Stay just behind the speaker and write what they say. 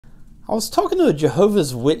I was talking to a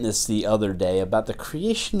Jehovah's Witness the other day about the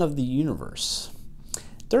creation of the universe.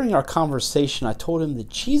 During our conversation, I told him that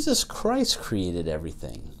Jesus Christ created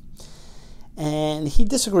everything. And he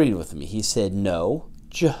disagreed with me. He said, no,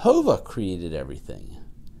 Jehovah created everything.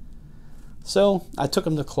 So I took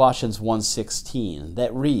him to Colossians 1:16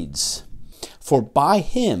 that reads, "For by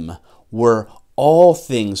him were all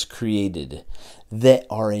things created, that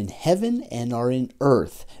are in heaven and are in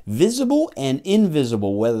earth, visible and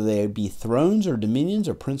invisible, whether they be thrones or dominions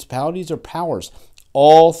or principalities or powers.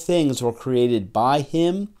 All things were created by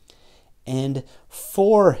him and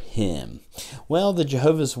for him." Well, the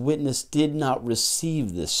Jehovah's Witness did not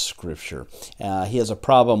receive this scripture. He has a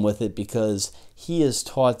problem with it because he is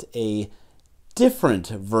taught a different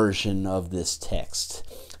version of this text.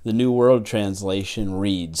 The New World Translation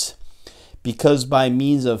reads, "Because by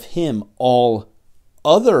means of him all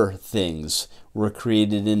other things were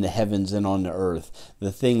created in the heavens and on the earth,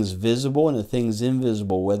 the things visible and the things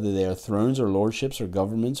invisible, whether they are thrones or lordships or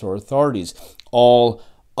governments or authorities. All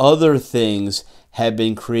other things have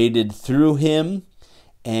been created through him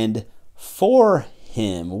and for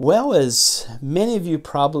him." Well, as many of you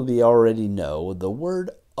probably already know, the word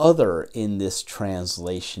other in this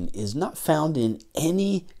translation is not found in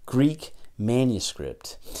any Greek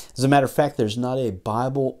manuscript. As a matter of fact, there's not a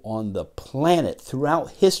Bible on the planet throughout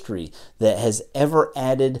history that has ever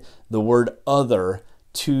added the word other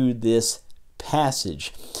to this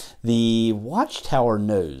passage. The Watchtower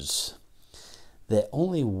knows that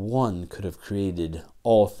only one could have created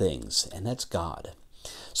all things, and that's God.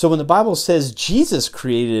 So when the Bible says Jesus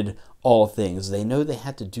created all things, they know they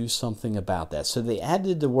had to do something about that. So they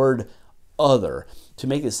added the word other to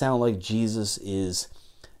make it sound like Jesus is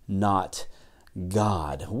not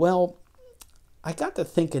God. Well, I got to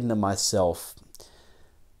thinking to myself,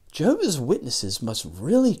 Jehovah's Witnesses must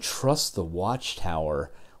really trust the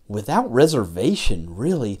Watchtower without reservation,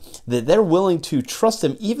 really, that they're willing to trust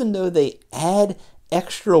them even though they add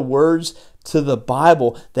extra words to the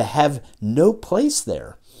Bible that have no place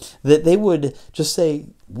there. That they would just say,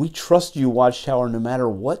 "We trust you, Watchtower, no matter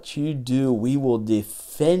what you do, we will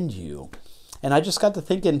defend you." And I just got to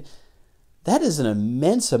thinking, that is an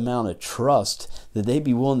immense amount of trust, that they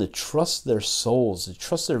be willing to trust their souls, to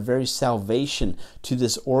trust their very salvation to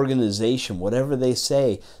this organization. Whatever they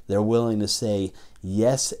say, they're willing to say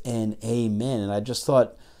yes and amen. And I just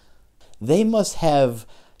thought, they must have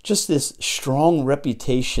just this strong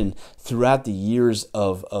reputation throughout the years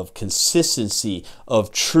of consistency, of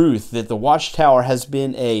truth, that the Watchtower has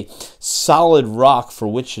been a solid rock for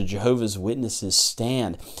which the Jehovah's Witnesses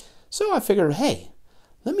stand. So I figured, hey,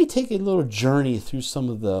 let me take a little journey through some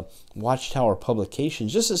of the Watchtower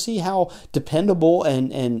publications just to see how dependable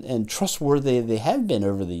and trustworthy they have been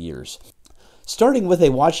over the years. Starting with a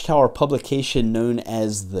Watchtower publication known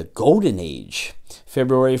as the Golden Age,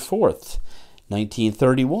 February 4th,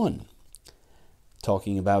 1931,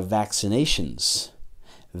 talking about vaccinations.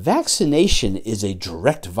 "Vaccination is a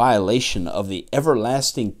direct violation of the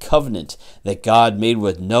everlasting covenant that God made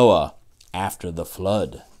with Noah after the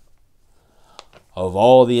flood. Of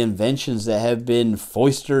all the inventions that have been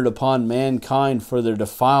foisted upon mankind for their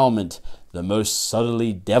defilement, the most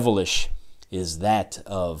subtly devilish is that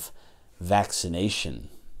of vaccination."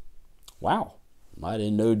 Wow, I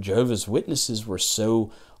didn't know Jehovah's Witnesses were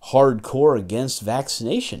so hardcore against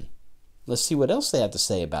vaccination. Let's see what else they have to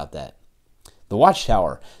say about that. The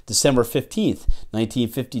Watchtower, December 15th,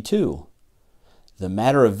 1952. "The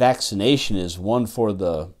matter of vaccination is one for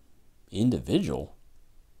the individual.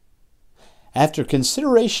 After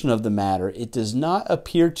consideration of the matter, it does not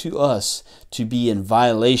appear to us to be in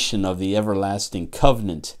violation of the everlasting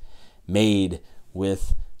covenant made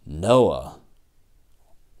with Noah."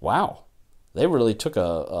 Wow, they really took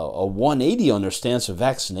a 180 on their stance of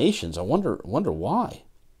vaccinations. I wonder why.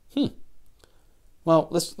 Well,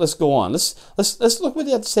 let's go on. Let's look what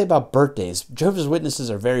they have to say about birthdays. Jehovah's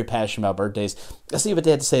Witnesses are very passionate about birthdays. Let's see what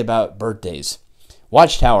they have to say about birthdays.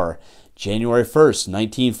 Watchtower, January 1st,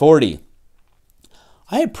 1940.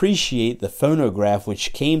 "I appreciate the phonograph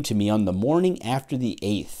which came to me on the morning after the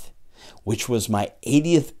 8th, which was my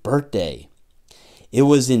 80th birthday. It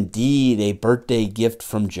was indeed a birthday gift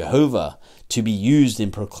from Jehovah to be used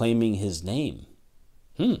in proclaiming his name."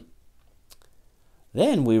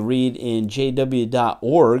 Then we read in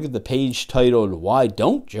jw.org the page titled, "Why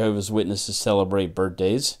Don't Jehovah's Witnesses Celebrate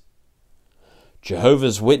Birthdays?"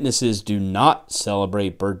 "Jehovah's Witnesses do not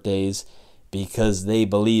celebrate birthdays because they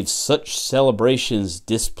believe such celebrations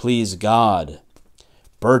displease God.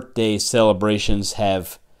 Birthday celebrations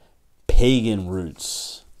have pagan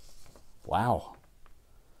roots." Wow.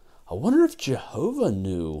 I wonder if Jehovah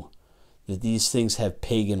knew that these things have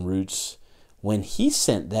pagan roots when he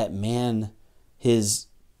sent that man his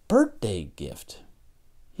birthday gift?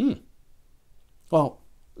 Well,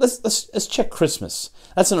 let's check Christmas.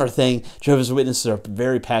 That's another thing Jehovah's Witnesses are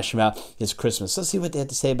very passionate about, is Christmas. Let's see what they have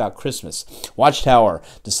to say about Christmas. Watchtower,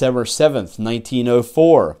 December 7th,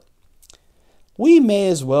 1904. We may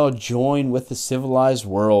as well join with the civilized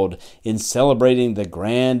world in celebrating the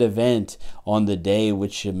grand event on the day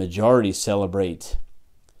which the majority celebrate,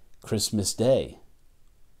 Christmas Day.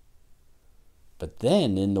 But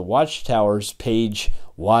then in the Watchtower's page,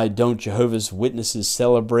 Why Don't Jehovah's Witnesses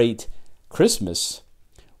Celebrate Christmas?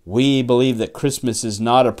 We believe that Christmas is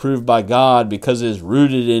not approved by God because it is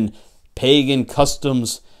rooted in pagan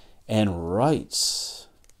customs and rites.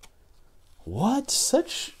 What?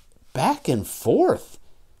 Such back and forth.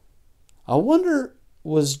 I wonder,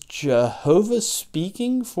 was Jehovah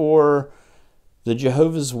speaking for the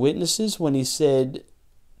Jehovah's Witnesses when he said,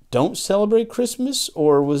 don't celebrate Christmas?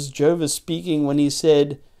 Or was Jehovah speaking when he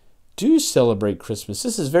said, do celebrate Christmas?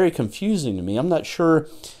 This is very confusing to me. I'm not sure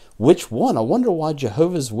which one. I wonder why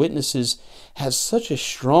Jehovah's Witnesses have such a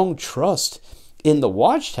strong trust in the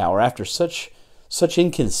Watchtower after such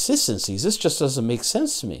inconsistencies. This just doesn't make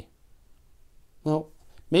sense to me. Well,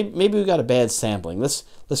 maybe we got a bad sampling. Let's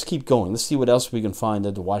keep going. Let's see what else we can find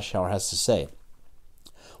that the Watchtower has to say.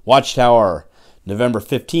 Watchtower, November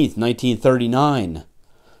 15th, 1939.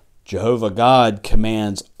 Jehovah God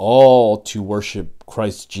commands all to worship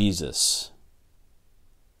Christ Jesus.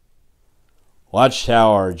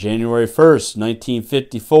 Watchtower, January 1st,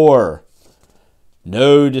 1954.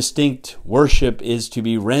 No distinct worship is to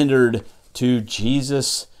be rendered to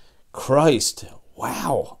Jesus Christ.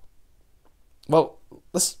 Wow. Well,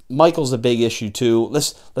 Michael's a big issue too.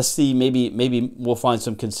 Let's see, maybe we'll find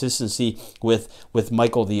some consistency with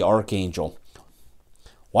Michael the archangel.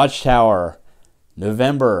 Watchtower,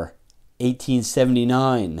 November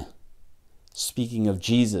 1879. Speaking of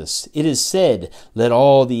Jesus, it is said, let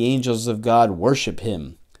all the angels of God worship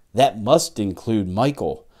him. That must include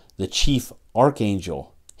Michael, the chief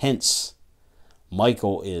archangel. Hence,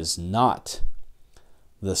 Michael is not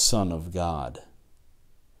the Son of God.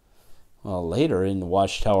 Well, later in the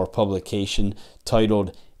Watchtower publication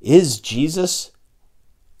titled, Is Jesus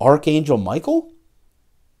Archangel Michael?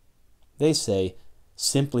 They say,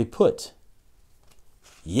 simply put,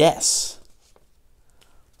 yes.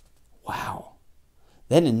 Wow.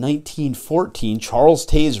 Then in 1914, Charles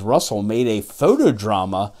Taze Russell made a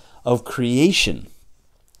photodrama of creation.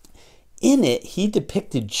 In it, he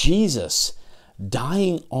depicted Jesus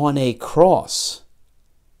dying on a cross.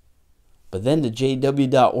 But then the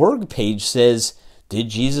jw.org page says, did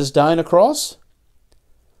Jesus die on a cross?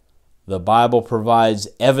 The Bible provides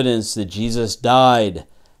evidence that Jesus died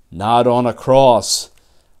not on a cross,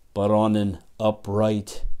 but on an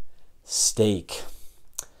upright stake.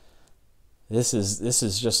 This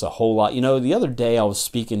is just a whole lot. You know, the other day I was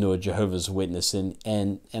speaking to a Jehovah's Witness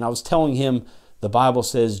and I was telling him the Bible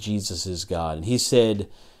says Jesus is God. And he said,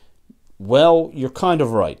 well, you're kind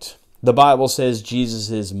of right. The Bible says Jesus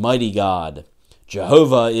is mighty God.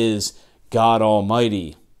 Jehovah is God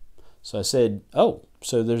Almighty. So I said, oh,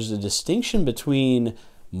 so there's a distinction between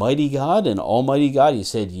mighty God and Almighty God? He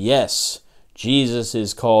said, yes, Jesus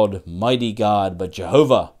is called mighty God, but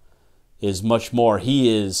Jehovah is much more. He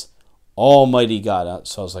is Almighty God.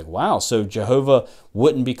 So I was like, wow, so Jehovah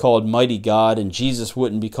wouldn't be called mighty God and Jesus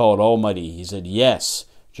wouldn't be called Almighty. He said, yes,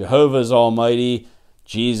 Jehovah is Almighty,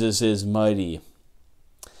 Jesus is mighty.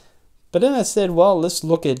 But then I said, well, let's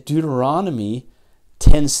look at Deuteronomy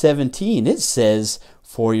 10:17. It says,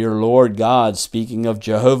 for your Lord God, speaking of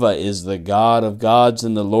Jehovah, is the God of gods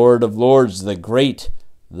and the Lord of lords, the great,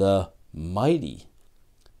 the mighty.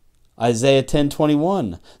 Isaiah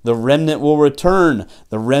 10:21, the remnant will return,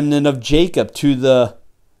 the remnant of Jacob, to the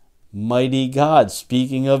mighty God,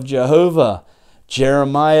 speaking of Jehovah.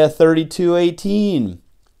 Jeremiah 32:18,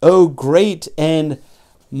 O great and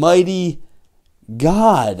mighty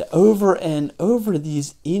God. Over and over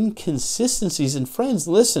these inconsistencies. And friends,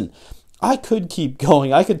 listen, I could keep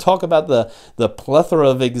going. I could talk about the plethora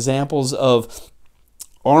of examples of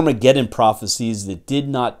Armageddon prophecies that did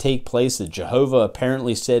not take place, that Jehovah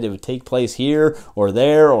apparently said it would take place here or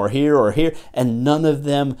there or here or here, and none of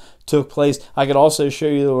them took place. I could also show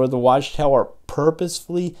you where the Watchtower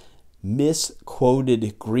purposefully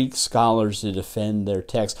misquoted Greek scholars to defend their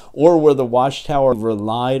text, or where the Watchtower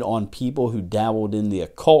relied on people who dabbled in the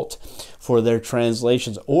occult for their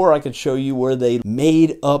translations, or I could show you where they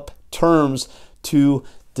made up terms to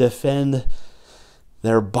defend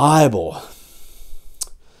their Bible.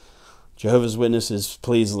 Jehovah's Witnesses,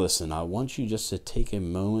 please listen. I want you just to take a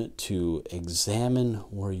moment to examine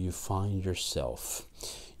where you find yourself.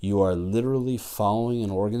 You are literally following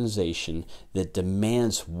an organization that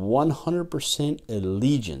demands 100%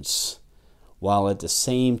 allegiance, while at the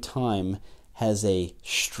same time has a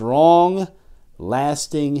strong,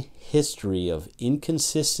 lasting history of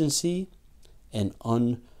inconsistency and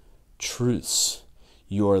untruths.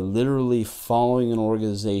 You are literally following an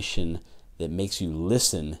organization that makes you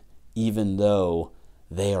listen, even though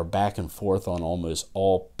they are back and forth on almost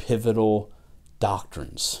all pivotal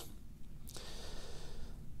doctrines.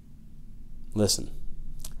 Listen,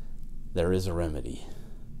 there is a remedy.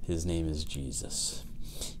 His name is Jesus.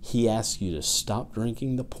 He asks you to stop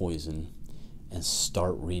drinking the poison and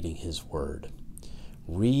start reading His Word.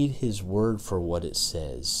 Read His Word for what it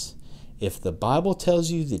says. If the Bible tells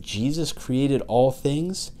you that Jesus created all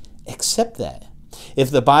things, accept that.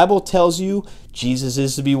 If the Bible tells you Jesus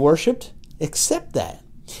is to be worshipped, accept that.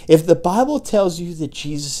 If the Bible tells you that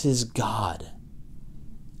Jesus is God,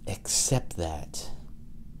 accept that.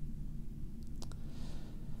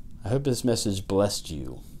 I hope this message blessed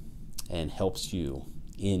you and helps you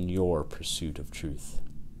in your pursuit of truth.